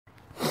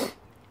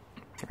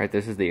Alright,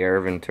 this is the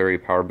Air Venturi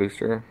power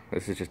booster.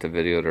 This is just a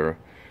video to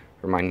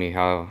remind me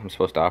how I'm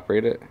supposed to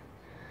operate it.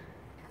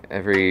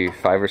 Every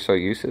 5 or so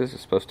uses,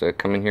 it's supposed to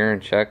come in here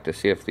and check to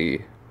see if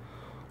the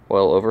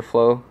oil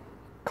overflow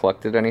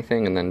collected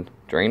anything and then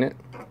drain it.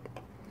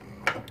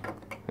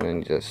 And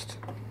then just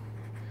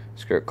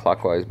screw it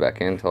clockwise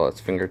back in until it's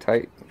finger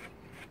tight.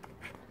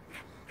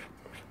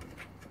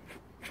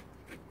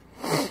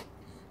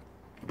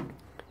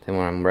 Then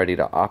when I'm ready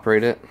to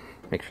operate it,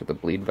 make sure the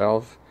bleed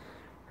valve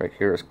right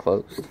here is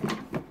closed.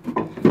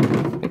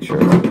 Make sure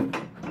it's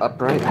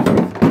upright.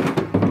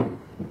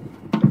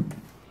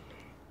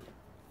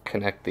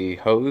 Connect the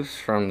hose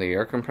from the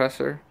air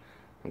compressor.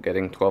 I'm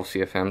getting 12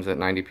 CFMs at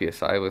 90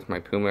 psi with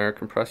my Puma air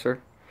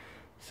compressor,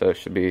 so it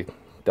should be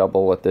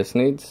double what this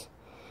needs.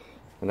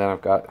 And then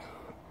I've got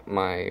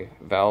my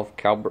valve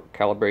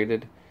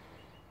calibrated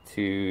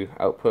to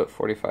output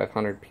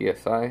 4500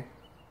 psi,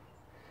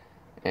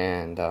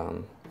 and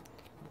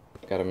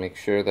got to make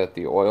sure that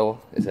the oil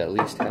is at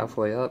least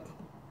halfway up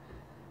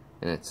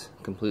and it's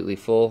completely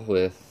full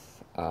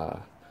with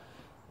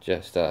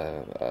just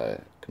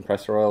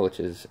compressor oil, which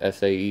is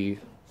SAE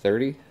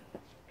 30.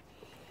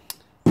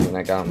 And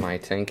I got my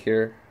tank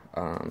here.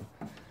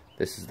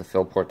 This is the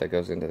fill port that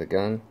goes into the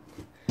gun,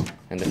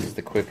 and this is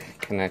the quick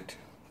connect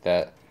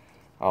that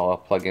I'll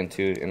plug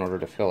into in order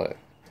to fill it.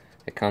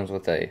 It comes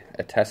with a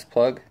test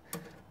plug.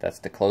 That's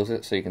to close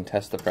it so you can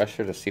test the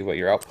pressure to see what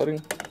you're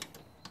outputting.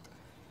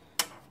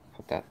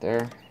 Put that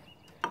there.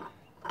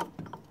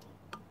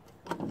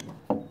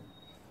 And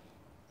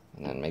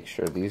then make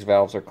sure these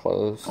valves are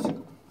closed.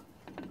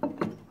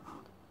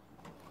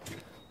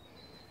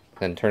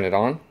 Then turn it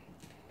on.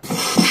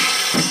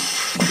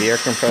 The air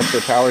compressor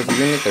powers the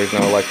unit. There's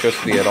no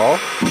electricity at all.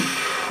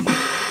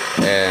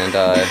 And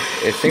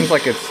it seems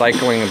like it's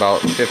cycling about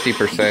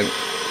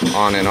 50%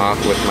 on and off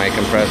with my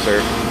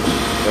compressor.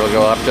 It'll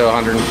go up to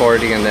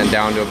 140 and then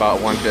down to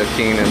about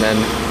 115 and then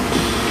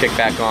kick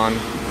back on.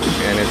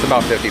 And it's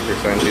about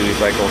 50% duty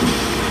cycle.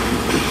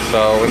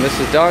 So when this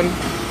is done,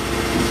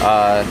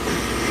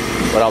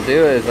 what I'll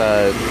do is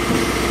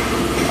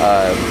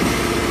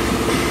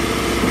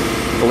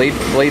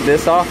bleed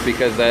this off,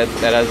 because that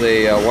has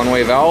a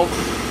one-way valve,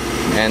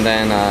 and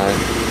then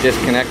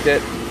disconnect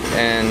it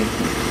and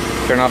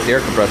turn off the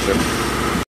air compressor.